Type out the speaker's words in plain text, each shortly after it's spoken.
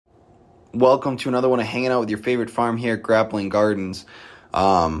Welcome to another one of Hanging Out with Your Favorite Farm here at Grappling Gardens.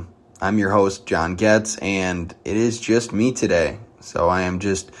 I'm your host, John Getz, and it is just me today. So I am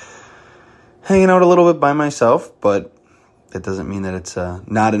just hanging out a little bit by myself, but that doesn't mean that it's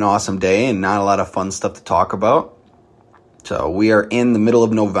not an awesome day and not a lot of fun stuff to talk about. So we are in the middle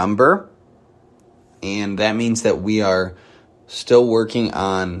of November, and that means that we are still working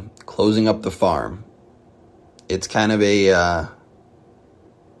on closing up the farm. It's kind of a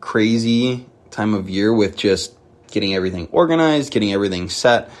crazy time of year with just getting everything organized, getting everything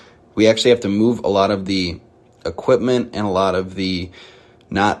set. We actually have to move a lot of the equipment and a lot of the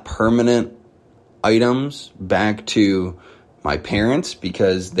not permanent items back to my parents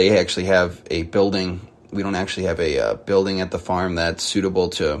because they actually have a building. We don't actually have a building at the farm that's suitable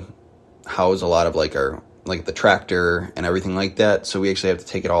to house a lot of the tractor and everything like that. So we actually have to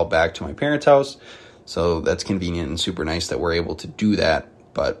take it all back to my parents' house. So that's convenient and super nice that we're able to do that.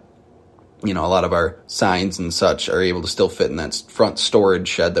 But, a lot of our signs and such are able to still fit in that front storage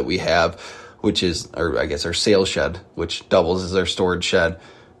shed that we have, which is, or I guess our sales shed, which doubles as our storage shed.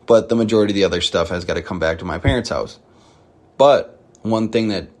 But the majority of the other stuff has got to come back to my parents' house. But one thing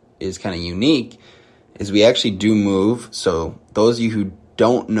that is kind of unique is we actually do move. So those of you who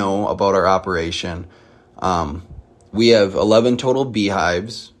don't know about our operation, we have 11 total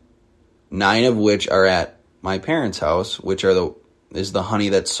beehives, 9 of which are at my parents' house, which is the honey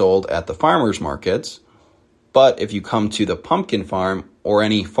that's sold at the farmers markets. But if you come to the pumpkin farm or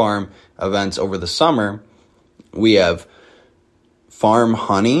any farm events over the summer, we have farm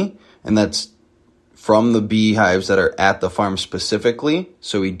honey, and that's from the beehives that are at the farm specifically.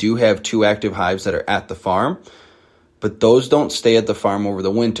 So we do have 2 active hives that are at the farm, but those don't stay at the farm over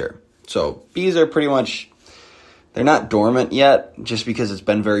the winter. So bees are pretty much, they're not dormant yet just because it's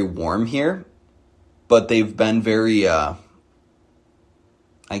been very warm here, but they've been very,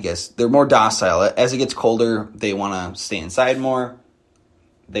 they're more docile. As it gets colder, they want to stay inside more.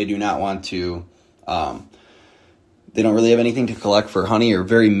 They do not want to, they don't really have anything to collect for honey, or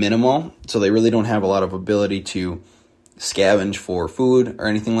very minimal. So they really don't have a lot of ability to scavenge for food or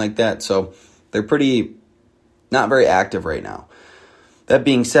anything like that. So they're not very active right now. That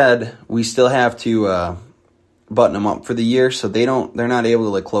being said, we still have to button them up for the year. So they're not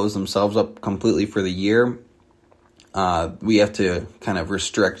able to close themselves up completely for the year. We have to kind of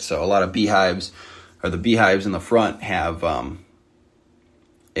restrict. So a lot of beehives, or the beehives in the front, have an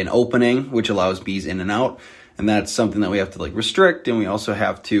opening which allows bees in and out, and that's something that we have to restrict. And we also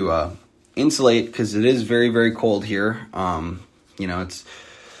have to insulate because it is very, very cold here. It's,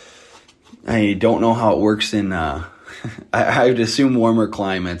 I don't know how it works in. I would assume warmer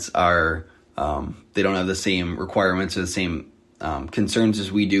climates are they don't have the same requirements or the same concerns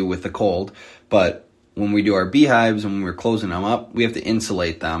as we do with the cold, but when we do our beehives and when we're closing them up, we have to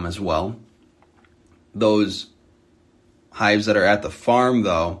insulate them as well. Those hives that are at the farm,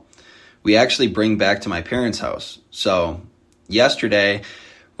 though, we actually bring back to my parents' house. So yesterday,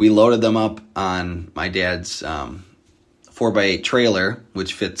 we loaded them up on my dad's 4x8 trailer,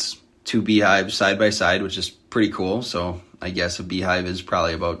 which fits 2 beehives side by side, which is pretty cool. So I guess a beehive is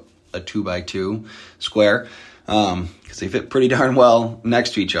probably about a 2x2 square, because they fit pretty darn well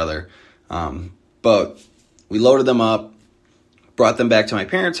next to each other. But we loaded them up, brought them back to my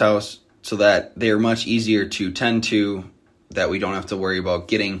parents' house so that they are much easier to tend to, that we don't have to worry about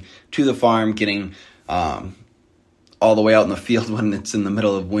getting to the farm, getting all the way out in the field when it's in the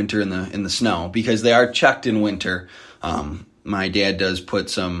middle of winter in the snow, because they are checked in winter. My dad does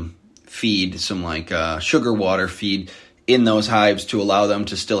put some feed, some sugar water feed in those hives to allow them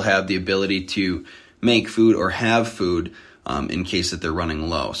to still have the ability to make food or have food in case that they're running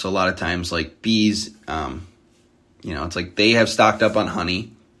low. So a lot of times, bees, it's they have stocked up on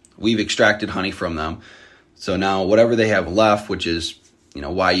honey. We've extracted honey from them. So now whatever they have left, which is,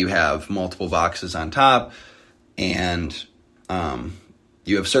 why you have multiple boxes on top, and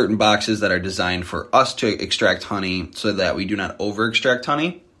you have certain boxes that are designed for us to extract honey so that we do not over-extract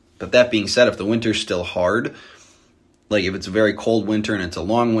honey. But that being said, if the winter's still hard, if it's a very cold winter and it's a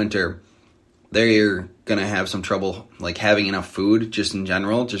long winter, they're going to have some trouble having enough food just in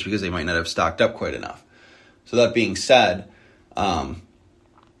general, just because they might not have stocked up quite enough. So that being said,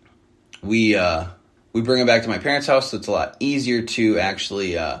 we bring them back to my parents' house, so it's a lot easier to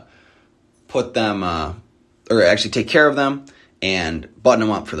actually put them, or actually take care of them and button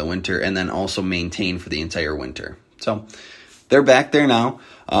them up for the winter, and then also maintain for the entire winter. So they're back there now.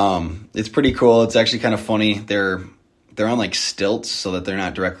 It's pretty cool. It's actually kind of funny. They're on stilts so that they're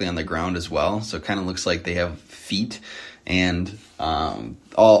not directly on the ground as well. So it kind of looks like they have feet, and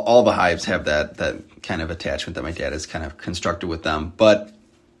all the hives have that kind of attachment that my dad has kind of constructed with them. But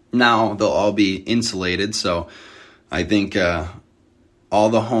Now they'll all be insulated, so I think all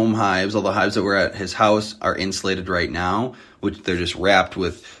the home hives, all the hives that were at his house are insulated right now, which they're just wrapped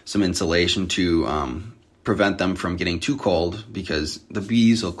with some insulation to prevent them from getting too cold, because the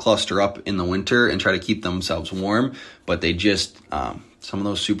bees will cluster up in the winter and try to keep themselves warm, but they just, some of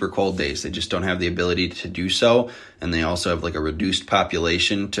those super cold days, they just don't have the ability to do so, and they also have like a reduced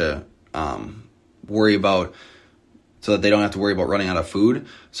population to worry about, so that they don't have to worry about running out of food.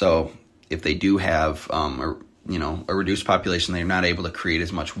 So if they do have a reduced population, they're not able to create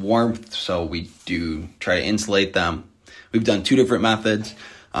as much warmth. So we do try to insulate them. We've done 2 different methods,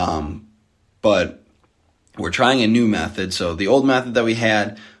 but we're trying a new method. So the old method that we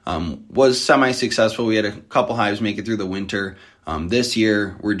had was semi-successful. We had a couple hives make it through the winter. This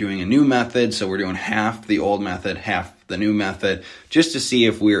year we're doing a new method. So we're doing half the old method, half the new method, just to see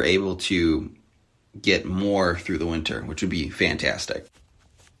if we're able to get more through the winter, which would be fantastic.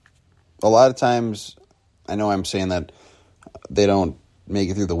 A lot of times, I know I'm saying that they don't make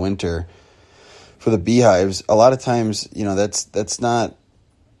it through the winter for the beehives. A lot of times, that's not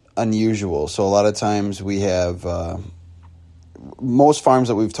unusual. So a lot of times we have, most farms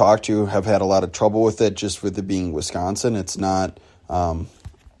that we've talked to have had a lot of trouble with it, just with it being Wisconsin. It's not, a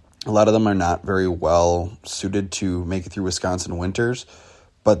lot of them are not very well suited to make it through Wisconsin winters,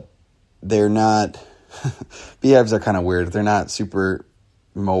 but they're not, beehives are kind of weird. They're not super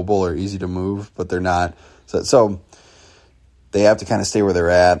mobile or easy to move, but they're not. So they have to kind of stay where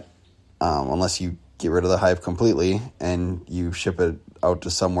they're at, unless you get rid of the hive completely and you ship it out to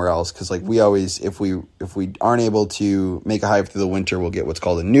somewhere else. Because like we always, if we aren't able to make a hive through the winter, we'll get what's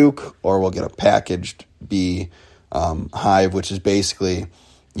called a nuke, or we'll get a packaged bee hive, which is basically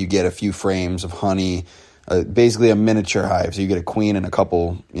you get a few frames of honey, basically a miniature hive. So you get a queen and a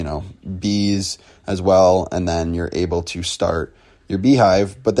couple, bees as well, and then you're able to start your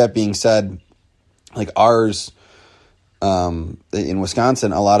beehive. But that being said, like ours in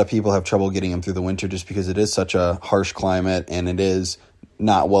Wisconsin, a lot of people have trouble getting them through the winter just because it is such a harsh climate and it is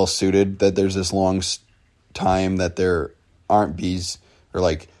not well suited, that there's this long time that there aren't bees, or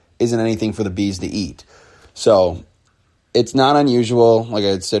like isn't anything for the bees to eat. So it's not unusual. Like I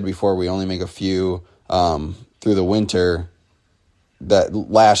had said before, we only make a few through the winter. That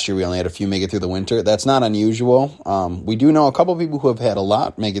last year we only had a few make it through the winter. That's not unusual. We do know a couple people who have had a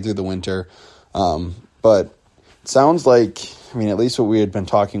lot make it through the winter, but it sounds like, at least what we had been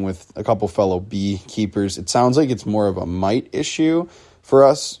talking with a couple fellow beekeepers, it sounds like it's more of a mite issue for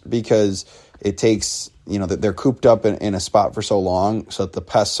us, because it takes, that they're cooped up in a spot for so long, so that the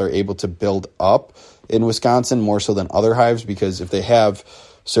pests are able to build up in Wisconsin more so than other hives, because if they have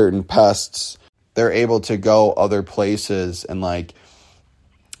certain pests, they're able to go other places and like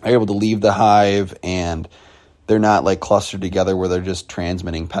are able to leave the hive, and they're not like clustered together where they're just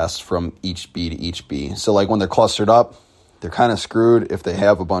transmitting pests from each bee to each bee. So like when they're clustered up, they're kind of screwed if they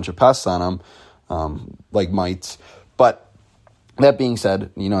have a bunch of pests on them, like mites. But that being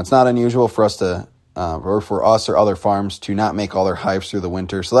said, it's not unusual for us to, or for us or other farms to not make all their hives through the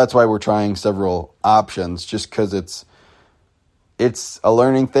winter. So that's why we're trying several options, just because it's a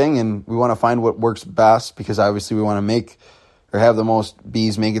learning thing, and we want to find what works best, because obviously we want to make or have the most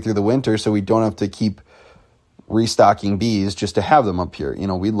bees make it through the winter, so we don't have to keep restocking bees just to have them up here.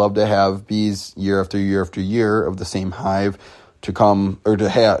 We'd love to have bees year after year after year of the same hive to come, or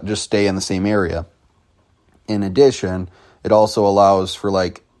to just stay in the same area. In addition, it also allows for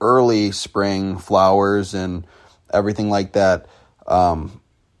like early spring flowers and everything like that, for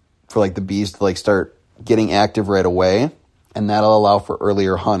like the bees to like start getting active right away. And that'll allow for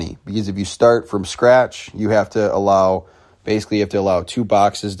earlier honey, because if you start from scratch, you have to allow 2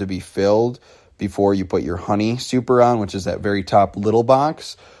 boxes to be filled before you put your honey super on, which is that very top little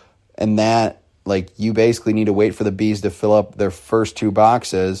box. And that, like, you basically need to wait for the bees to fill up their first 2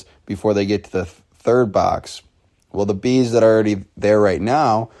 boxes before they get to the third box. Well, the bees that are already there right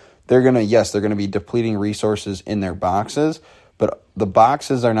now, they're going to be depleting resources in their boxes, but the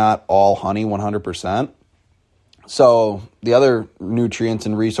boxes are not all honey 100%. So the other nutrients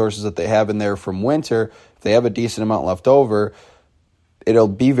and resources that they have in there from winter, if they have a decent amount left over, it'll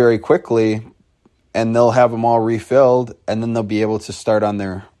be very quickly, and they'll have them all refilled, and then they'll be able to start on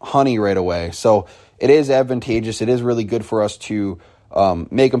their honey right away. So it is advantageous. It is really good for us to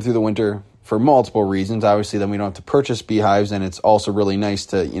make them through the winter for multiple reasons. Obviously, then we don't have to purchase beehives, and it's also really nice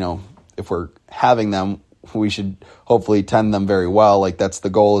to, if we're having them, we should hopefully tend them very well. Like, that's the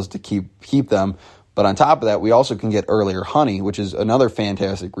goal, is to keep them. But on top of that, we also can get earlier honey, which is another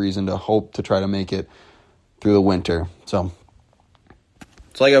fantastic reason to hope to try to make it through the winter. So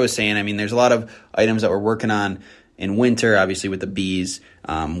like I was saying, there's a lot of items that we're working on in winter, obviously with the bees.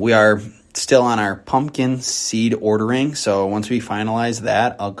 We are still on our pumpkin seed ordering, so once we finalize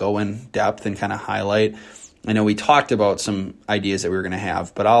that, I'll go in depth and kind of highlight. I know we talked about some ideas that we were going to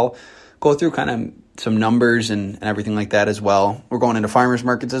have, but I'll go through kind of some numbers and everything like that as well. We're going into farmers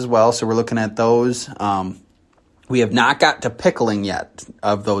markets as well, so we're looking at those. We have not got to pickling yet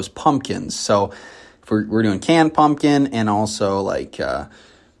of those pumpkins, so if we're doing canned pumpkin and also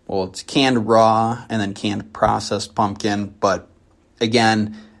it's canned raw and then canned processed pumpkin. But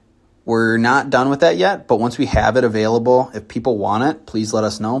again, we're not done with that yet, but once we have it available, if people want it, please let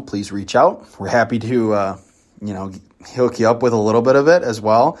us know. Please reach out. We're happy to, hook you up with a little bit of it as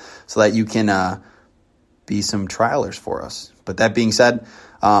well so that you can be some trialers for us. But that being said,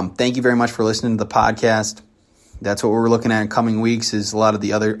 thank you very much for listening to the podcast. That's what we're looking at in coming weeks is a lot of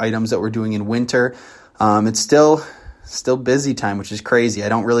the other items that we're doing in winter. It's still busy time, which is crazy. I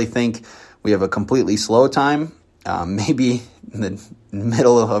don't really think we have a completely slow time. Maybe in the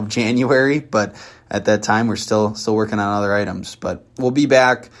middle of January, but at that time we're still working on other items. But we'll be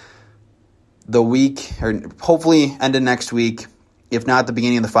back the week, or hopefully end of next week, if not the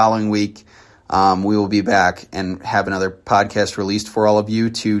beginning of the following week. We will be back and have another podcast released for all of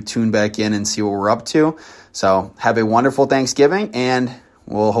you to tune back in and see what we're up to. So have a wonderful Thanksgiving, and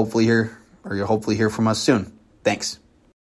you'll hopefully hear from us soon. Thanks.